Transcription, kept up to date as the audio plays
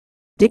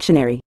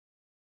Dictionary.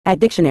 At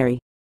dictionary.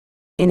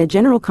 In a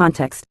general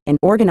context, an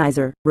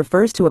organizer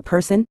refers to a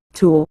person,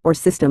 tool, or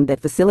system that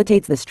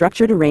facilitates the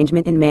structured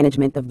arrangement and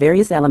management of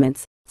various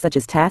elements, such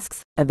as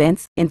tasks,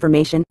 events,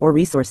 information, or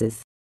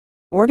resources.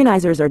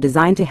 Organizers are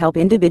designed to help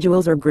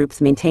individuals or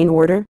groups maintain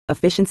order,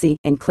 efficiency,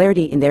 and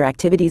clarity in their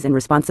activities and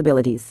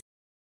responsibilities.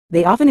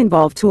 They often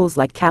involve tools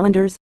like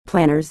calendars,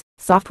 planners,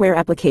 software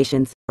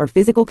applications, or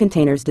physical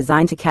containers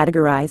designed to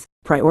categorize,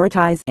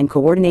 prioritize, and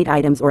coordinate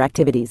items or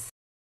activities.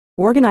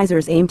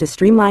 Organizers aim to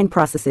streamline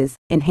processes,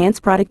 enhance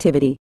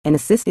productivity, and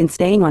assist in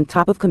staying on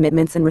top of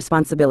commitments and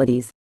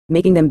responsibilities,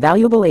 making them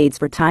valuable aids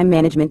for time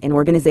management and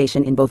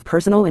organization in both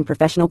personal and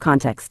professional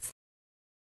contexts.